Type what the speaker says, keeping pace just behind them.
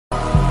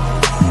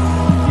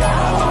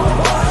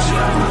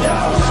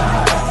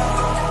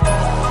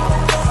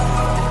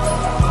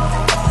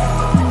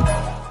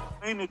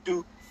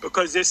through,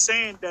 because they're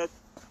saying that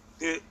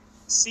the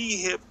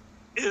C-hip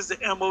is the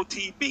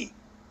MOTB,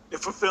 the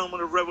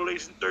fulfillment of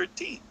Revelation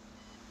 13.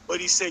 But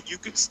he said you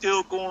could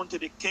still go into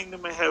the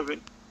kingdom of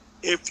heaven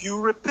if you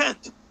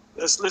repent.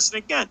 Let's listen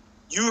again.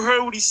 You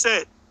heard what he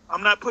said.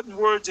 I'm not putting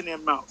words in their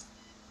mouth.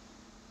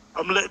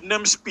 I'm letting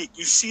them speak.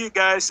 You see a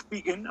guy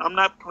speaking. I'm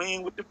not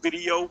playing with the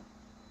video.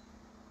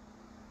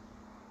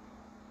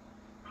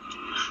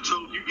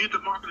 So you get the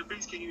mark of the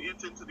beast, can you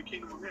enter into the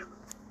kingdom of heaven?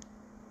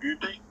 Do you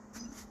think?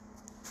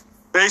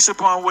 Based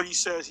upon what he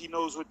says, he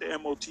knows what the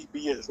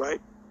MOTB is,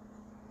 right?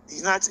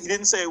 He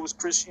didn't say it was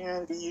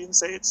Christianity. He didn't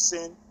say it's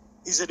sin.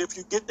 He said, if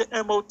you get the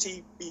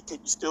MOTB, can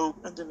you still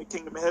enter the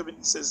kingdom of heaven?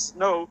 He says,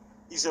 no.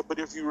 He said, but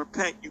if you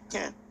repent, you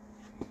can.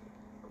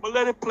 But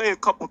let it play a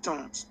couple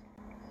times.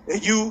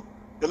 And you,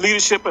 the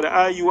leadership of the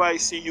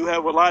IUIC, you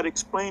have a lot of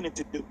explaining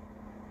to do.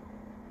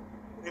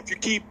 And if you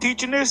keep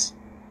teaching this,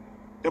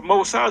 the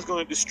Most High is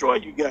going to destroy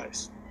you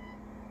guys.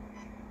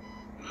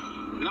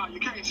 No, you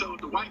can't. So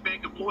if the white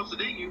man can force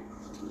it in you,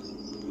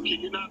 can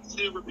you not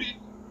still repent?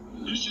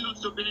 You should have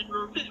still been able to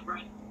repent,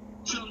 right?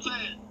 See what I'm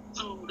saying?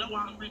 So that's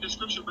why I read the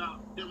scripture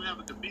about them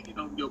having dominion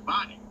on your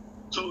body.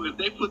 So if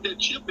they put that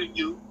chip in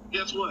you,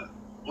 guess what?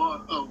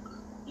 Or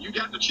you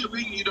got the chip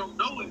in you, you don't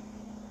know it.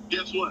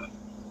 Guess what?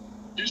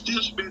 You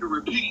still should be able to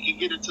repent and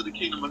get into the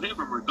kingdom of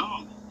heaven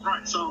regardless.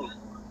 Right. So,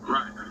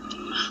 right.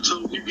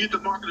 So if you get the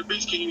mark of the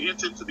beast, can you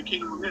enter into the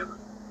kingdom of heaven?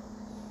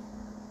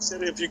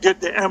 Said if you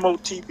get the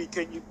MOTB,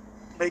 can you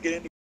make it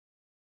in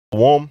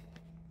the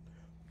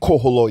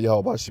Koholo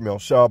Yahweh Shemel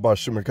Shabbat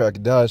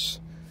Shemakakadash.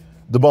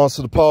 The bonds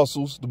to the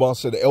apostles, the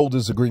bonds to the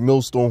elders, the great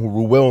millstone who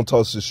rule well and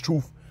taught us his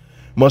truth.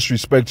 Much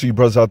respect to you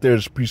brothers out there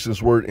that preach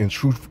this word in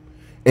truth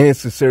and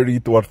sincerity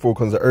throughout the four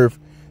corners of earth.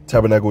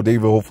 Tabernacle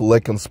David, hopeful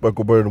Lekim,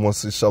 Speckled Bird, and one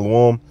says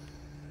Shalom.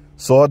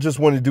 So I just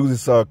want to do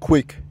this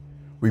quick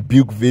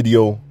rebuke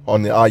video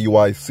on the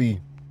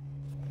IUIC.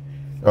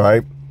 All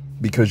right?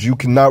 Because you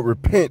cannot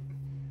repent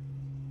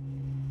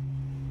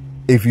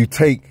if you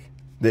take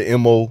the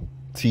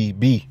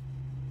MOTB.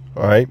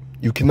 All right?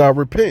 You cannot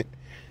repent.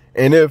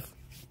 And if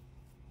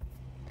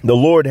the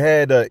Lord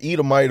had an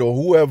Edomite or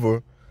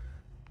whoever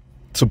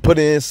to put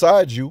it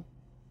inside you,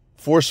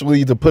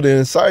 forcefully to put it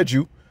inside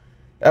you,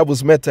 that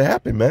was meant to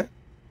happen, man.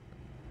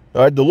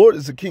 All right, the Lord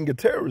is the king of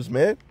terrors,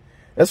 man.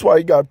 That's why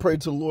you got to pray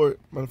to the Lord.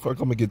 Matter of fact,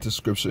 I'm going to get this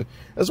scripture.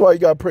 That's why you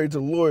got to pray to the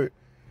Lord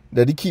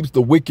that he keeps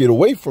the wicked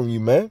away from you,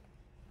 man.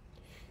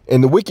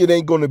 And the wicked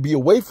ain't going to be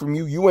away from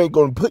you. You ain't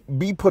going to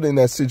be put in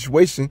that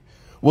situation.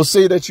 We'll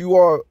say that you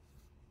are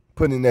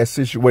put in that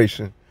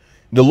situation.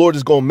 The Lord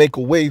is going to make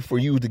a way for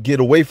you to get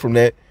away from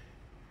that,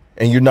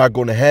 and you're not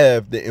going to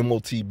have the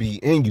MOTB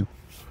in you.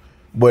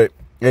 But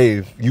hey,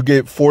 if you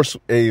get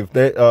if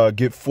that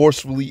get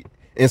forcefully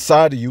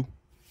inside of you,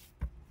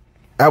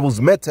 that was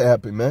meant to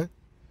happen, man.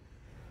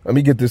 Let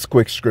me get this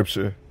quick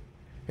scripture,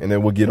 and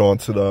then we'll get on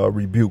to the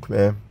rebuke,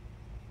 man.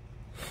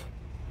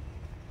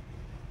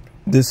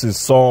 This is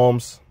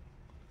Psalms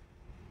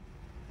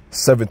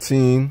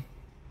 17.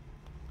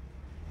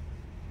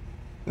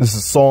 This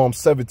is Psalm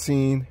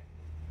 17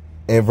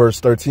 and verse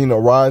 13.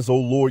 Arise, O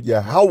Lord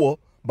Yahweh,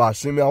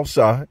 B'Shem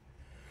Al-Shai.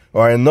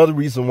 All right, another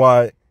reason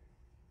why,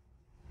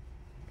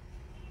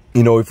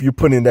 you know, if you're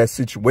put in that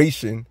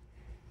situation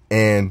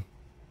and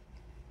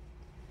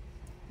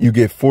you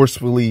get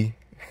forcefully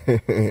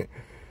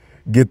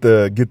get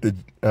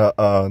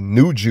the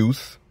new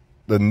juice,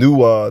 the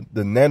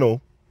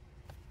nano,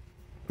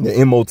 the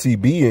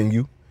MOTB in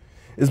you,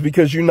 is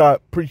because you're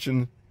not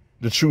preaching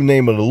the true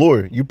name of the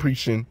Lord. You're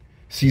preaching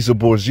Caesar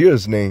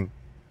Borgia's name.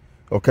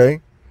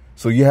 Okay?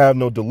 So you have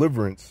no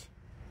deliverance.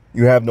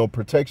 You have no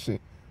protection.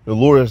 The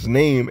Lord's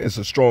name is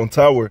a strong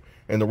tower,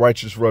 and the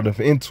righteous runneth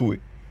into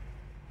it.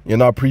 You're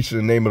not preaching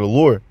the name of the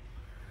Lord.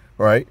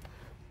 Right?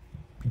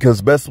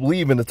 Because best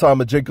believe in the time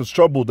of Jacob's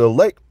trouble, the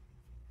elect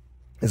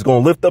is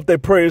going to lift up their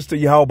prayers to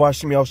Yahweh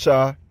B'Shem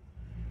Al-Shai,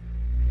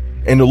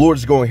 and the Lord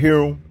is going to hear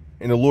them,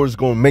 and the Lord is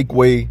going to make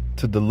way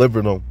to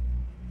deliver them.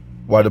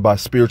 Whether by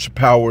spiritual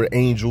power,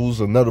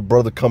 angels, another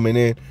brother coming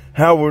in,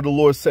 however the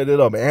Lord set it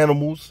up,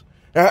 animals,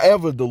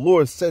 however the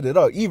Lord set it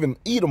up, even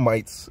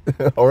Edomites,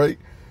 all right?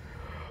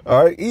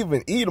 All right,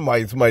 even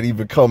Edomites might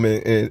even come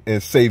in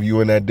and save you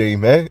in that day,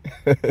 man.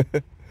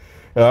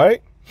 All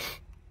right?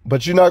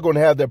 But you're not going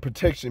to have that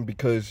protection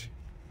because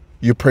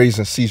you're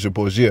praising Caesar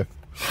Borgia.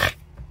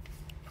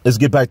 Let's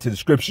get back to the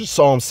scripture.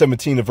 Psalm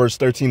 17 and verse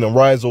 13.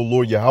 Arise, O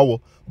Lord Yahweh,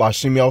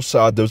 B'Shem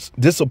Al-Shai,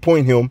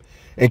 disappoint him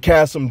and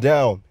cast him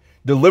down.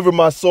 Deliver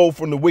my soul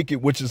from the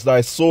wicked, which is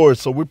thy sword.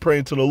 So we're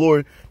praying to the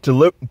Lord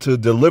to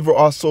deliver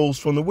our souls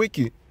from the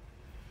wicked.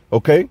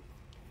 Okay?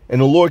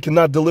 And the Lord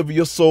cannot deliver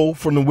your soul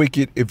from the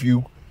wicked if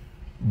you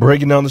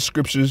breaking down the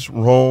scriptures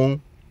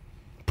wrong,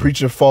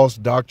 preaching false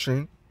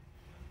doctrine.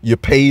 You're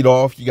paid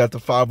off. You got the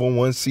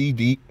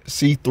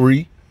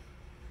 501c3.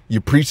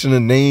 You're preaching the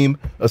name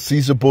of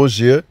Caesar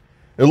Borgia.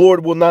 The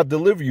Lord will not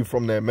deliver you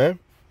from that, man.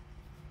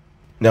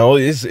 Now,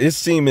 it's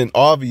seeming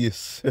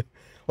obvious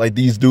like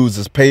these dudes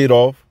is paid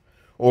off,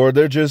 or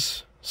they're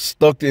just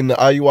stuck in the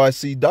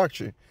IUIC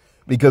doctrine.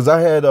 Because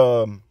I had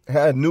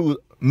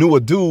knew a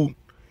dude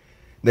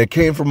that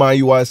came from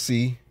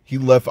IUIC. He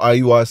left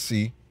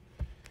IUIC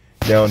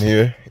down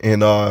here.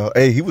 And,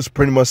 hey, he was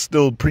pretty much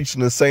still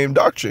preaching the same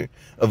doctrine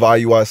of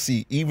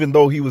IUIC. Even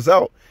though he was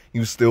out, he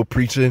was still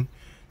preaching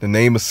the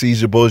name of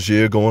Caesar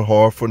Borgia, going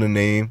hard for the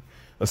name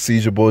of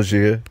Caesar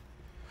Borgia.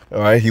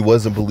 All right. He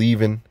wasn't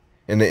believing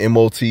in the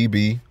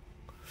MOTB.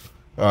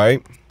 All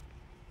right.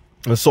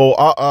 And so,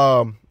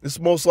 it's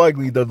most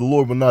likely that the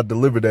Lord will not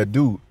deliver that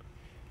dude.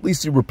 At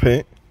least you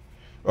repent.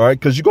 All right.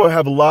 Because you're going to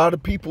have a lot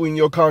of people in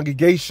your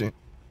congregation.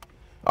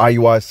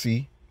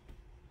 IUIC.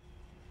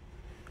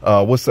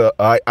 What's the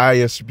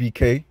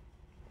ISBK?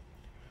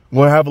 We're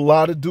going to have a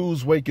lot of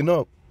dudes waking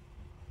up.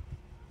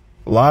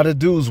 A lot of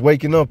dudes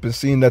waking up and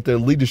seeing that their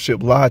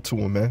leadership lied to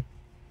them, man.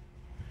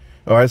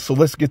 All right, so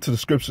let's get to the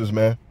scriptures,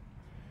 man.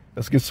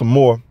 Let's get some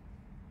more.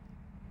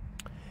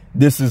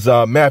 This is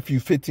Matthew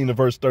 15 and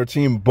verse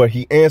 13. But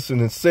he answered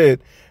and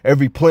said,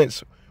 every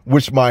plant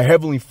which my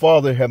heavenly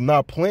Father have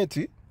not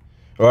planted.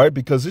 All right,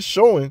 because it's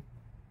showing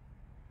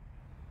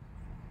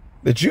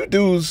that you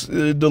dudes,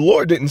 the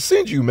Lord didn't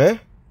send you, man.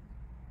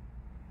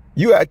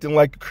 You acting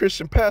like a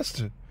Christian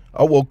pastor.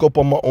 I woke up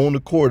on my own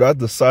accord. I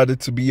decided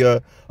to be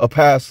a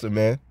pastor,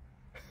 man.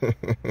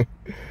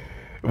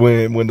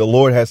 when the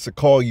Lord has to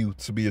call you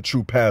to be a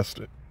true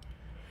pastor.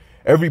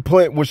 Every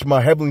plant which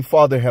my heavenly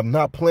Father have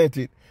not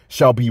planted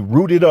shall be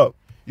rooted up.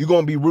 You're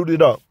going to be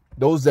rooted up.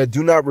 Those that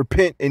do not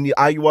repent in the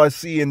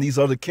IUIC and these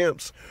other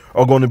camps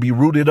are going to be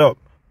rooted up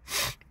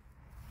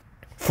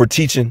for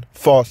teaching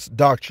false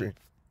doctrine.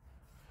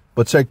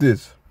 But check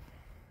this.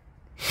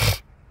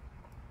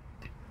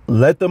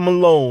 Let them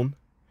alone.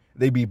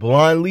 They be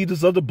blind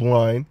leaders of the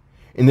blind.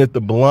 And if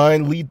the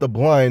blind lead the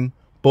blind,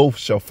 both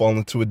shall fall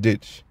into a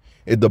ditch.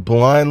 If the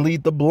blind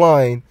lead the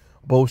blind,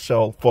 both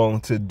shall fall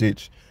into a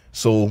ditch.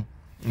 So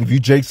if you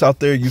jakes out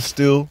there, you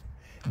still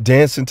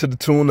dancing to the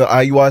tune of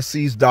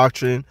IUIC's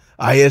doctrine,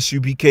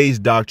 ISUBK's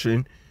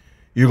doctrine,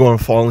 you're going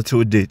to fall into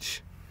a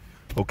ditch.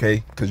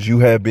 Okay? Because you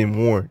have been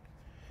warned.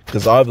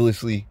 Because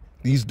obviously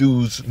these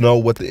dudes know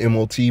what the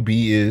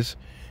MOTB is.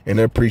 And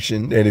they're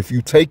preaching that if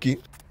you take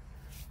it,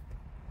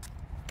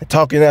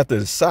 talking after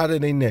the side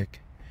of their neck,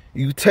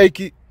 you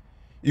take it,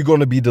 you're going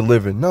to be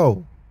delivered.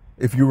 No.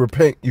 If you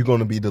repent, you're going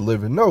to be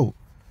delivered. No.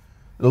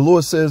 The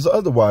Lord says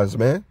otherwise,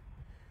 man.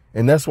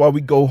 And that's why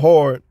we go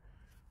hard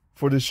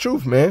for this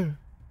truth, man.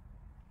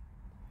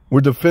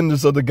 We're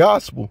defenders of the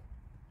gospel,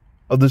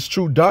 of this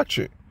true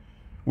doctrine.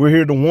 We're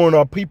here to warn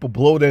our people,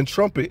 blow that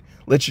trumpet,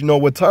 let you know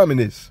what time it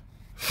is.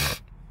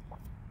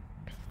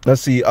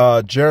 Let's see,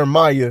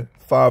 Jeremiah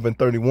 5 and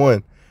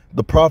 31.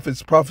 The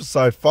prophets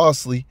prophesy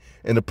falsely,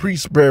 and the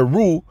priests bear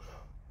rule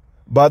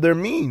by their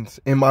means.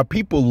 And my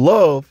people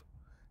love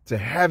to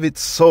have it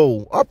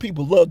so. Our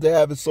people love to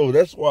have it so.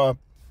 That's why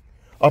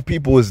our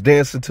people is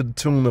dancing to the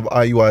tune of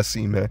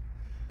IUIC, man.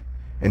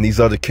 And these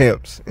other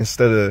camps,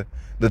 instead of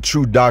the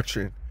true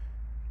doctrine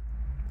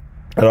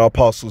and our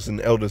apostles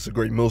and elders, a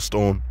great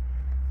millstone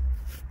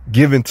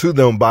given to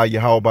them by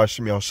Yahweh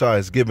Shem Yahushua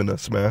is given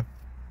us, man.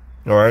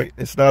 All right.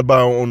 It's not by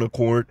our own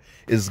accord.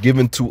 It's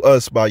given to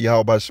us by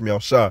Yahweh Shem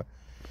Yahushua.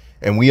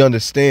 And we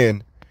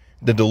understand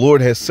that the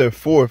Lord has set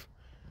forth.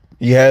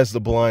 He has the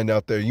blind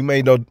out there. You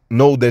may not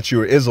know that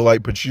you're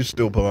Israelite, but you're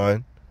still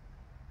blind.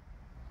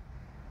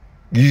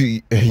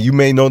 You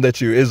may know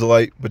that you're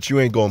Israelite, but you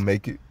ain't going to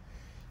make it.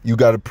 You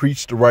got to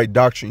preach the right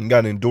doctrine. You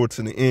got to endure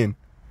to the end.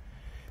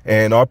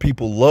 And our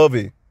people love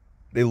it.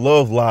 They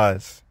love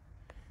lies.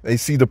 They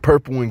see the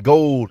purple and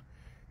gold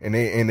and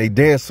they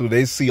dance to it.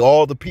 They see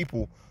all the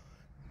people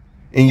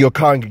in your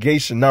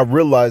congregation not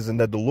realizing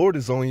that the Lord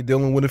is only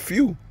dealing with a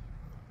few.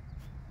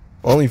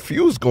 Only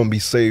few is going to be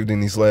saved in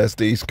these last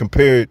days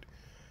compared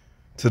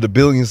to the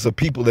billions of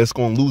people that's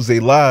going to lose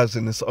their lives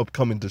in this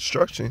upcoming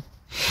destruction.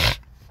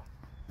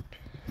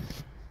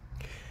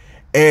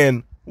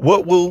 And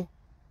what will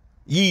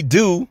ye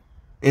do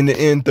in the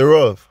end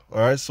thereof? All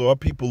right, so our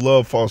people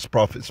love false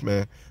prophets,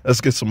 man.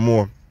 Let's get some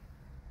more.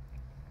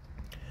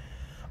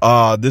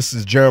 This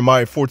is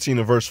Jeremiah 14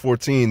 and verse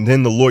 14.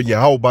 Then the Lord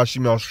Yahweh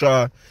Shem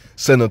Yahushua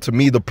said unto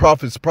me, the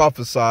prophets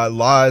prophesy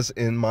lies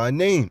in my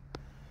name.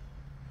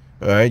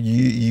 All right,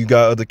 you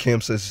got other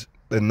camps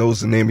that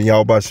knows the name of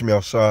Yahweh Shem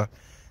Yahushua,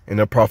 and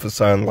they're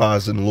prophesying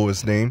lies in the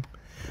Lord's name.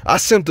 I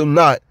sent them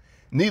not,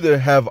 neither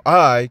have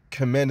I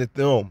commanded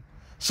them.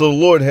 So the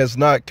Lord has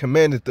not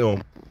commanded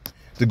them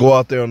to go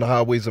out there on the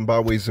highways and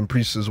byways and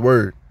preach his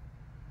word.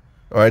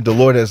 All right, the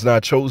Lord has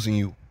not chosen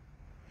you,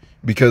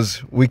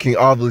 because we can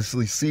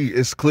obviously see,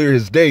 it's clear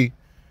as day,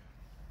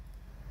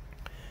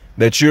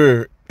 that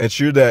you're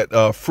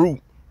that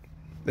fruit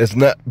that's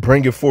not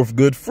bringing forth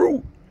good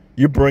fruit.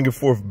 You're bringing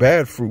forth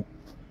bad fruit.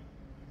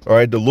 All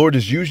right, the Lord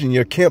is using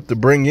your camp to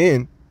bring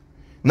in,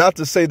 not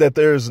to say that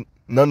there's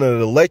none of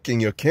the elect in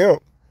your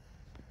camp.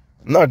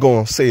 I'm not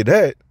going to say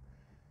that,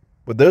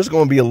 but there's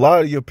going to be a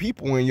lot of your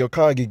people in your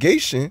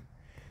congregation.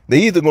 They're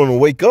either going to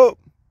wake up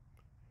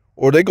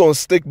or they're going to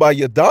stick by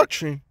your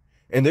doctrine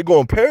and they're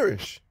going to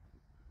perish.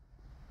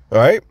 All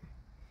right.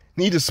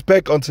 Need to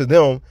spec unto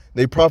them.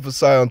 They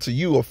prophesy unto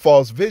you a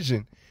false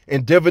vision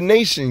and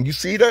divination. You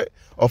see that?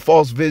 A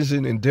false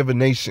vision and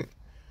divination.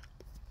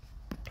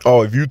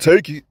 Oh, if you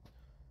take it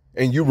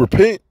and you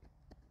repent,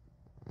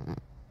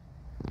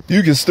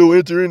 you can still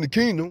enter in the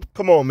kingdom.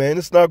 Come on, man.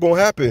 It's not going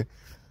to happen.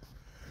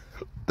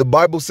 The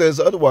Bible says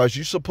otherwise.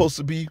 You're supposed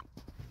to be,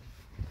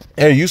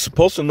 hey, you're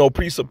supposed to know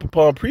precept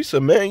upon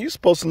precept, man. You're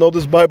supposed to know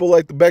this Bible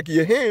like the back of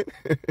your hand.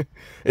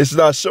 It's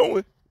not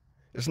showing.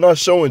 It's not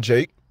showing,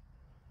 Jake.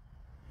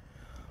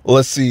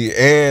 Let's see.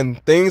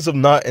 And things of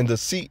not in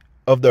deceit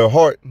of their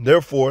heart.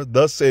 Therefore,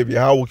 thus saith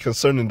Yahweh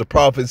concerning the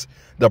prophets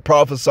that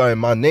prophesy in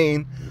my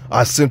name,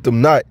 I sent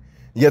them not.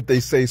 Yet they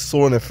say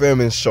sword and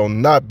famine shall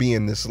not be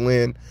in this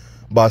land.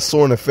 By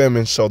sword and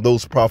famine shall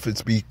those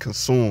prophets be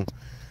consumed.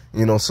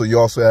 You know, so you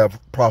also have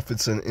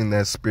prophets in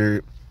that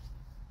spirit.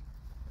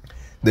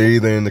 They're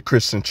either in the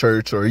Christian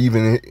church or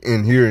even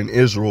in here in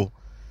Israel.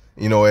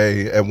 You know,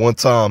 at one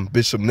time,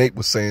 Bishop Nate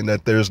was saying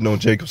that there's no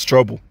Jacob's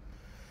trouble.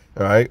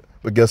 All right.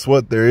 But guess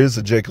what? There is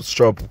a Jacob's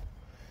trouble.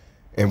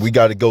 And we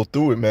got to go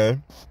through it,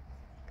 man.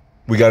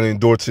 We got to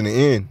endure to the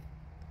end.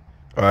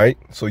 All right.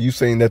 So you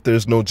saying that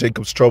there's no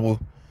Jacob's trouble,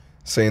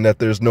 saying that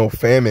there's no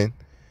famine.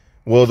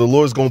 Well, the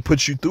Lord's going to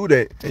put you through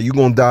that, and you're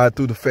going to die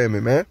through the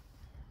famine, man.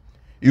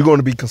 You're going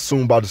to be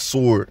consumed by the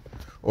sword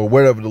or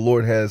whatever the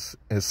Lord has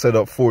set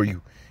up for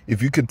you.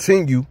 If you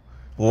continue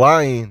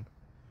lying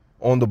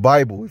on the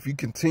Bible, if you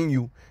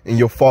continue in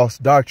your false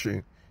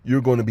doctrine,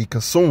 you're going to be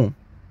consumed.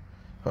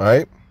 All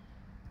right.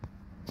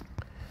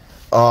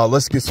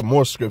 Let's get some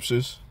more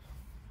scriptures.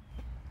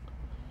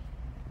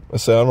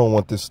 Let's say I don't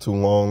want this too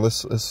long. We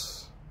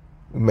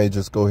may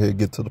just go ahead and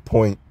get to the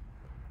point.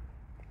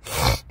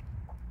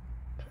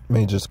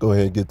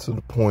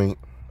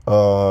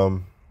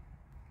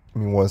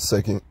 Give me 1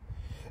 second.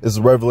 It's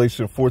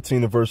Revelation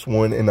 14 and verse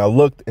 1. And I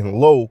looked, and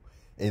lo,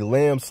 a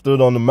lamb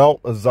stood on the mount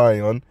of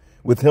Zion,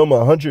 with him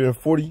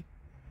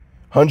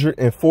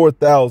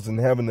 104,000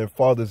 having their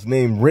father's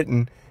name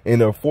written in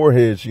their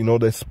foreheads. You know,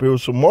 that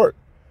spiritual mark.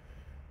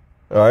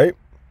 All right.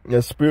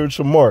 That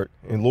spiritual mark.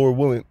 And Lord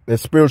willing, that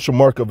spiritual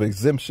mark of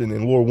exemption.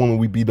 And Lord willing,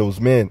 we be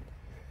those men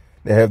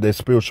that have that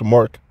spiritual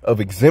mark of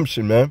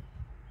exemption, man.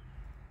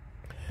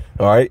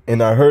 All right.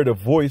 And I heard a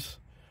voice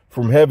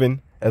from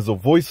heaven as a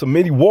voice of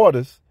many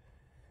waters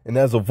and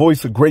as a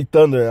voice of great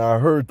thunder. And I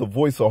heard the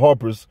voice of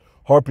harpers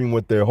harping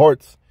with their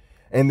hearts.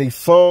 And they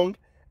sung,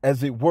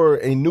 as it were,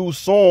 a new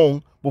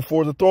song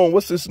before the throne.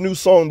 What's this new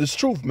song? This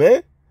truth,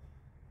 man.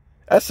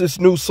 That's this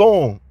new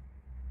song.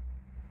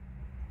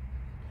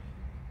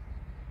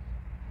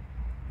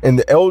 And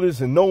the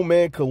elders, and no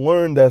man could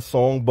learn that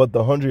song but the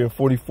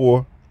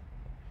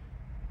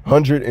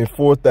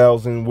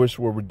 104,000 which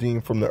were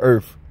redeemed from the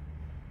earth.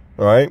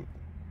 All right.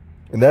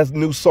 And that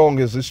new song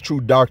is this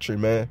true doctrine,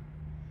 man.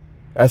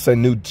 That's a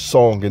new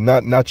song and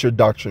not your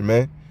doctrine,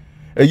 man.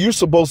 And you're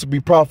supposed to be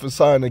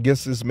prophesying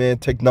against this man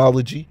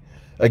technology,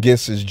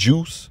 against his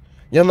juice.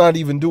 You're not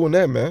even doing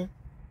that, man.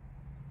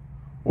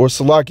 Or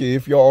Salakia,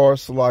 if y'all are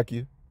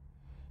Salakia.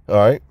 All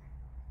right.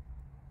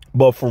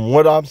 But from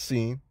what I'm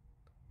seeing,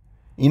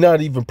 you're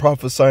not even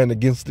prophesying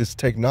against this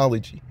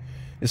technology.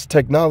 This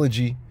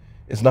technology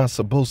is not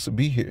supposed to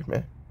be here,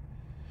 man.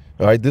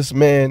 All right. This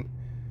man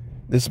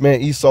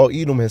Esau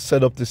Edom has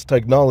set up this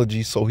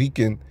technology so he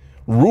can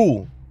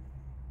rule.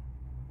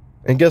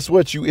 And guess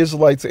what? You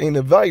Israelites ain't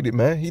invited,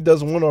 man. He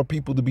doesn't want our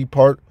people to be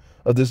part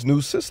of this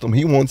new system.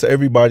 He wants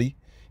everybody,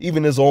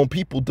 even his own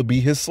people, to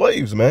be his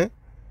slaves, man.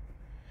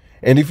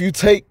 And if you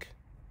take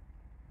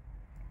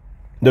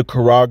the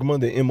Charagma,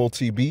 the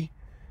MOTB,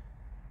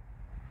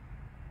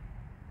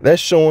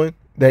 that's showing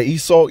that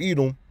Esau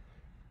Edom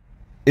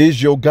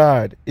is your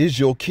God, is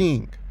your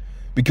king.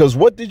 Because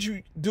what did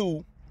you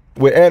do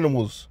with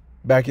animals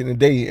back in the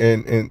day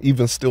and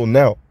even still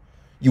now?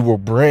 You will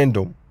brand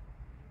them.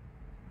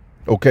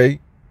 Okay?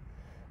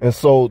 And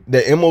so the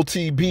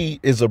MOTB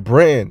is a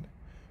brand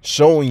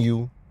showing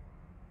you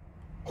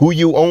who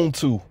you own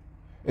to.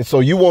 And so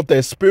you want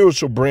that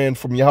spiritual brand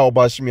from Yahweh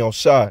Bashim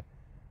Yahushai,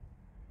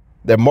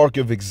 that mark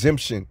of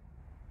exemption.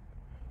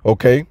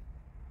 Okay?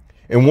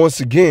 And once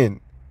again,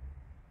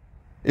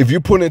 if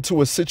you put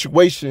into a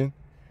situation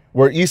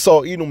where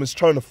Esau Edom is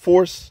trying to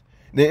force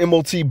the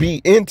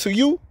MOTB into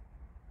you,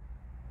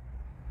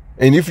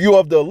 and if you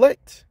are the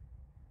elect,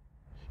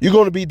 you're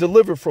going to be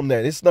delivered from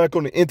that. It's not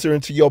going to enter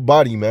into your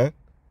body, man.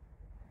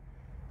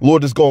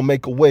 Lord is going to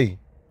make a way.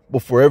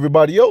 But for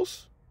everybody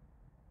else,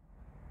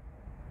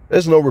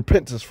 there's no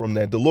repentance from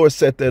that. The Lord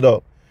set that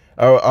up.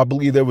 I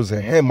believe there was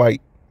a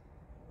Hamite,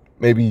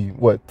 maybe,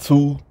 what,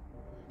 two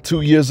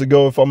years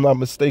ago, if I'm not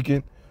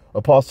mistaken.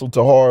 Apostle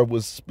Tahar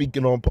was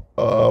speaking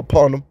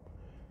upon him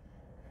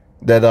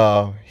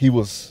that he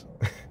was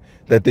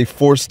that they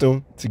forced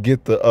him to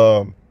get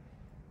the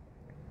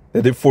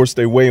that they forced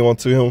their way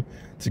onto him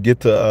to get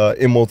to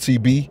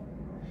MOTB.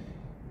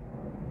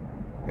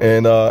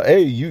 And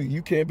hey,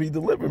 you can't be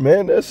delivered,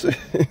 man. That's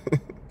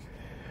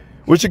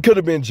which it could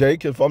have been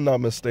Jake, if I'm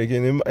not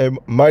mistaken.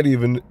 It might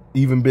even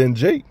been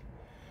Jake.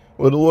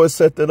 Well, the Lord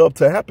set that up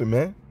to happen,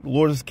 man. The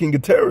Lord is King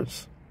of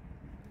terrors.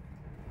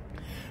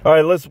 All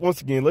right, let's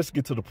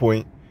get to the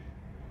point.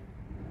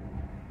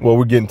 Well,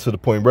 we're getting to the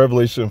point.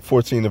 Revelation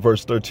 14 and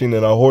verse 13.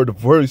 And I heard a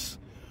voice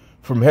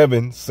from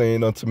heaven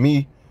saying unto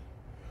me,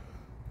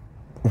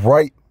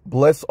 Write,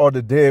 blessed are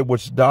the dead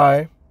which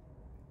die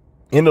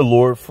in the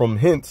Lord from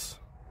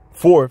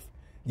henceforth.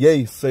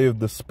 Yea, save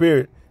the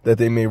Spirit, that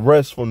they may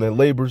rest from their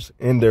labors,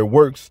 and their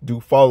works do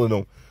follow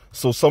them.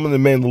 So some of the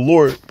men of the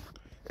Lord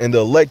and the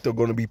elect are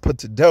going to be put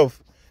to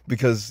death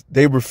because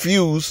they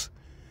refuse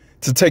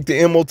to take the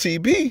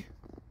MOTB,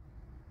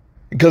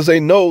 because they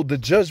know the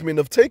judgment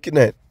of taking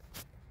that.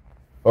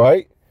 All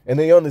right. And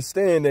they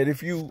understand that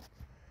if you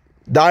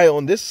die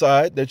on this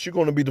side, that you're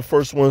going to be the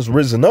first ones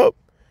risen up,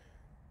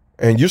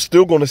 and you're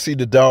still going to see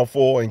the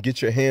downfall and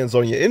get your hands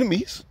on your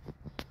enemies.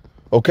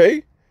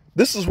 Okay.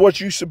 This is what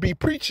you should be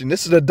preaching.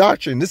 This is the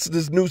doctrine. This is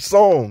this new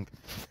song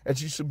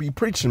that you should be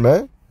preaching,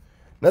 man.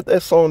 Not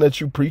that song that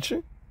you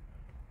preaching.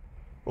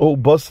 Oh,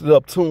 busted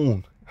up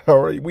tune. All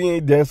right. We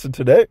ain't dancing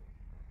to that.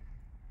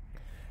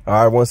 All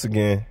right. Once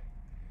again,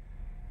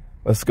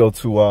 let's go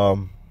to,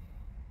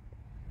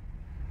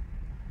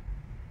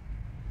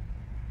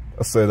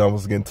 I said I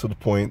was getting to the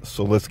point.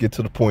 So let's get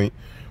to the point.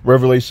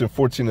 Revelation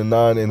 14 and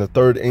 9. And the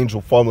third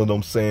angel followed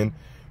them, saying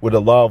with a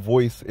loud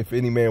voice, if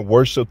any man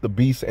worship the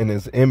beast and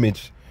his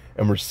image,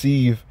 and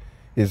receive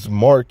his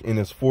mark in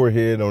his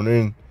forehead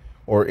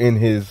or in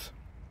his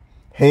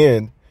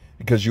hand,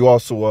 because you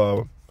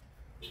also,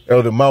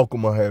 Elder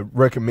Malcolm had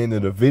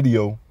recommended a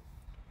video,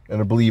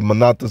 and I believe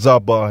Manata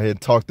Zaba had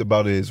talked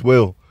about it as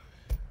well.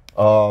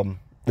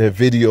 That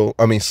video,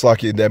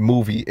 Slaki, that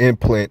movie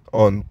Implant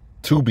on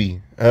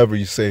Tubi, however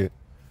you say it.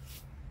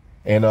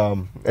 And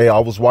hey, I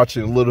was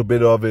watching a little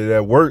bit of it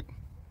at work.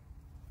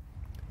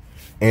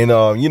 And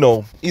you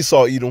know,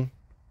 Esau Edom,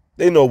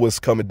 they know what's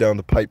coming down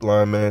the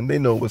pipeline, man. They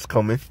know what's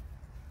coming.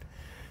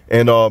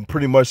 And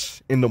pretty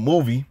much in the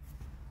movie,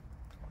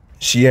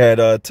 she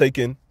had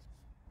taken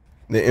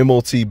the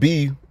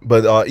MOTB,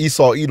 but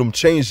Esau Edom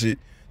changed it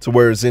to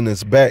where it's in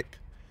his back.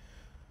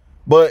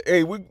 But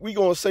hey, we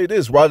gonna say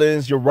this: rather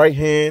it's your right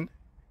hand,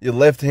 your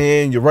left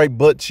hand, your right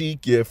butt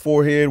cheek, your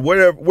forehead,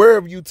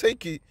 wherever you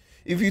take it.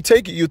 If you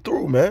take it, you're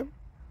through, man.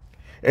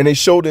 And they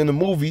showed in the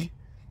movie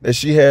that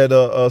she had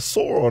a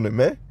sore on it,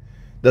 man.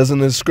 Doesn't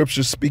the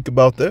scripture speak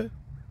about that?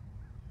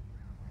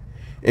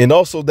 And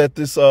also that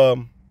this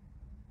that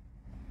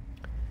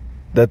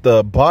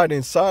the body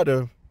inside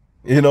her,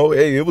 you know,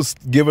 hey, it was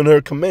giving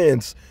her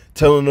commands,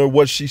 telling her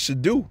what she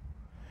should do.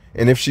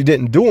 And if she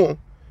didn't do them,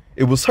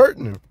 it was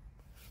hurting her.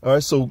 All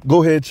right, so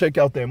go ahead and check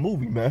out that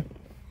movie, man.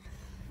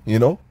 You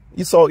know,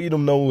 Esau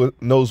Edom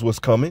knows what's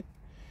coming.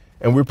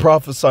 And we're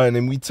prophesying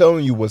and we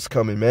telling you what's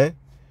coming, man.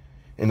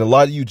 And a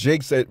lot of you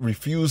jakes that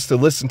refuse to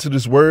listen to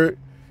this word,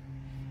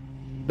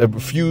 that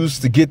refuse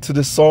to get to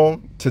this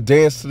song, to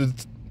dance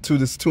to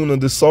this tune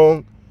of this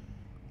song,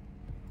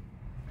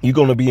 you're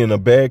going to be in a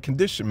bad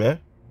condition, man.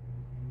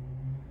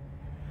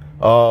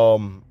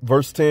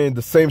 Verse 10,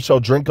 the same shall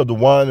drink of the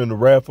wine and the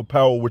wrath of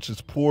power, which is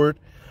poured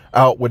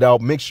out without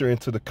mixture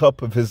into the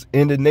cup of his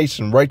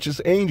indignation, righteous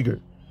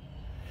anger.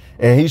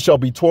 And he shall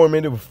be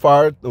tormented with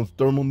fire, those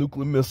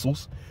thermonuclear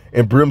missiles,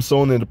 and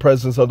brimstone in the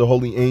presence of the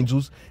holy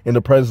angels, in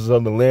the presence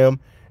of the Lamb,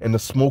 and the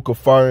smoke of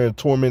fire and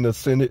torment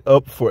ascended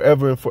up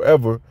forever and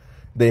forever.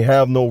 They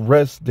have no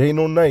rest, day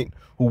nor night,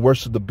 who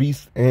worship the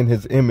beast and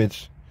his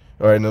image.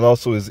 All right, and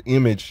also his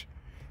image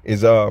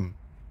is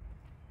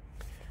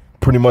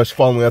pretty much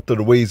following after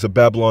the ways of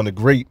Babylon the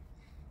Great,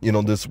 you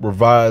know, this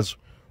revised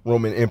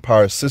Roman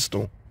Empire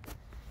system.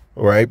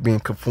 All right,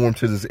 being conformed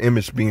to this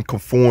image, being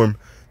conformed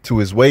to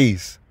his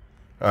ways.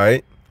 All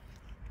right,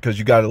 because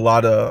you got a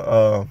lot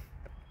of,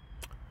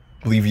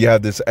 I believe you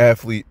have this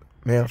athlete,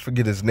 man, I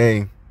forget his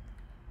name,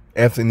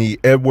 Anthony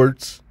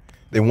Edwards.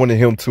 They wanted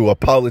him to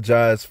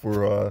apologize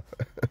for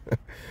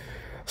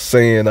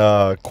saying,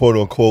 quote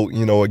unquote,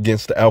 you know,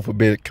 against the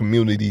alphabet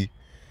community.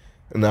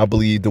 And I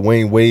believe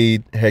Dwayne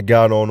Wade had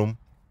got on him.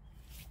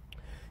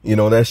 You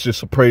know, that's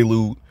just a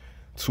prelude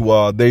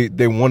to,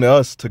 they want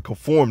us to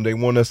conform. They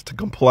want us to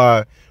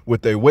comply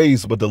with their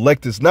ways, but the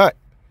elect is not.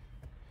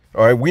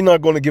 All right, we're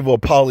not going to give an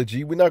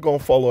apology. We're not going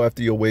to follow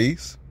after your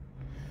ways.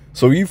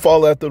 So you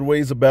follow after the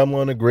ways of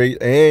Babylon the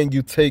Great, and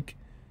you take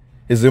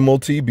his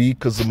MOTB,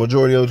 because the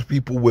majority of the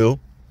people will.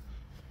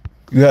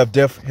 You have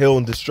death, hell,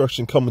 and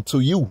destruction coming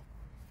to you.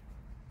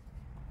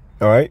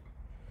 All right.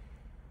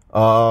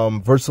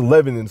 Verse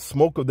 11, and the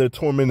smoke of their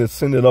torment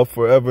ascended up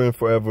forever and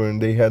forever, and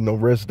they had no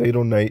rest day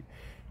or night,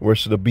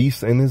 worship the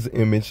beast and his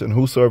image, and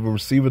whosoever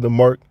receiveth the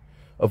mark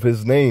of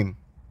his name.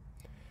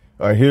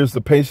 All right, here's the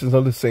patience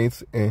of the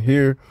saints, and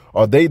here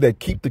are they that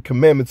keep the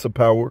commandments of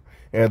power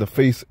and the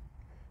faith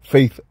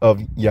of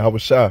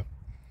Yahushua.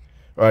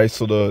 All right,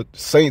 so the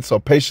saints are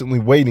patiently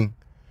waiting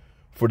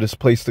for this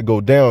place to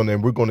go down,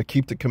 and we're going to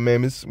keep the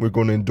commandments. We're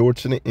going to endure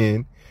to the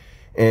end.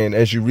 And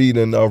as you read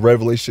in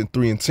Revelation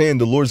 3 and 10,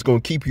 the Lord's going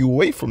to keep you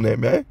away from that,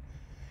 man.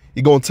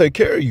 He's going to take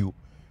care of you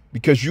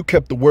because you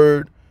kept the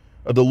word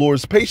of the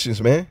Lord's patience,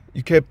 man.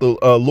 You kept the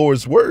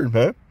Lord's word,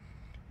 man.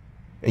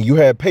 And you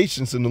had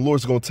patience, and the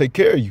Lord's going to take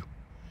care of you.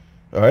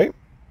 All right?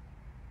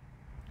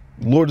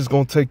 The Lord is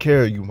going to take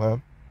care of you,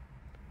 man.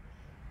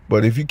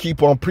 But if you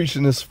keep on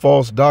preaching this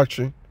false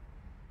doctrine,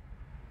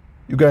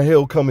 you got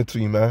hell coming to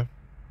you, man.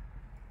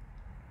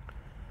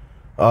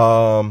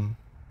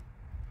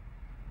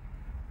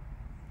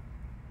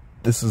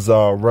 This is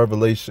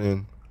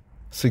Revelation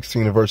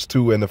 16 and verse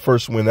 2. And the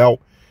first went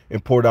out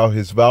and poured out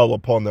his vial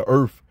upon the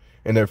earth,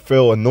 and there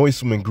fell a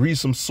noisome and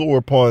grievous sore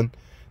upon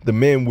the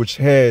men which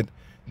had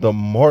the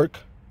mark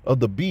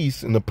of the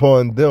beast, and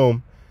upon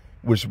them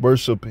which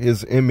worship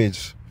his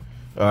image.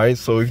 All right,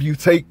 so if you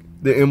take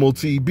the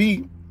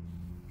MOTB,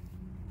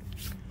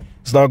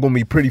 it's not going to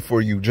be pretty for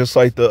you. Just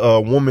like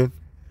the woman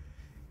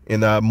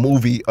in that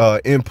movie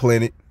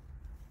Implanted.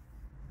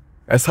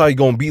 That's how you're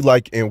going to be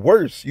like, and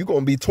worse, you're going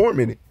to be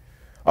tormented.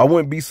 I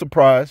wouldn't be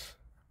surprised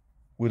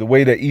with the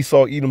way that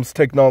Esau Edom's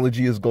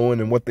technology is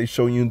going and what they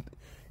show you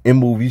in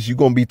movies. You're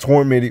going to be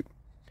tormented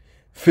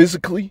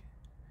physically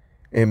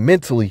and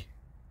mentally.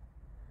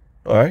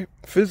 All right?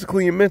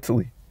 Physically and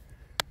mentally.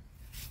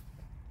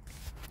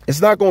 It's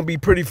not going to be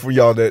pretty for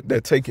y'all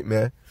that take it,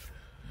 man.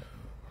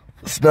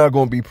 It's not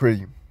going to be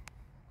pretty.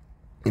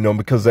 You know,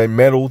 because that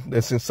metal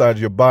that's inside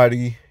your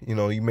body, you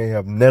know, you may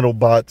have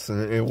nanobots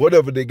and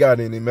whatever they got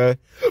in it, man.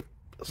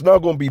 It's not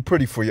going to be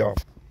pretty for y'all.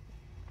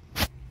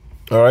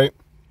 All right?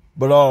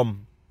 But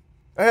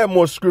I have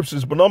more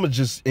scriptures, but I'm going to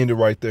just end it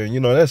right there. You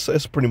know,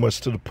 that's pretty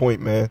much to the point,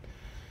 man.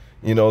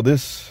 You know,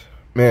 this,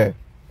 man,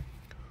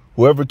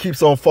 whoever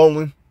keeps on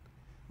falling,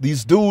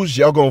 these dudes,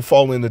 y'all going to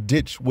fall in the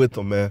ditch with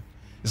them, man.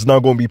 It's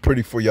not going to be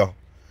pretty for y'all.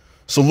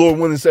 So, Lord,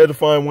 when it's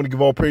edifying, I want to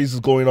give all praises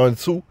going on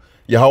to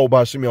Yahweh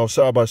Bashim, Yahweh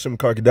Shah Bashim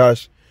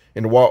Kakadash,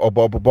 and the Wa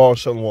Abba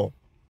Shalom.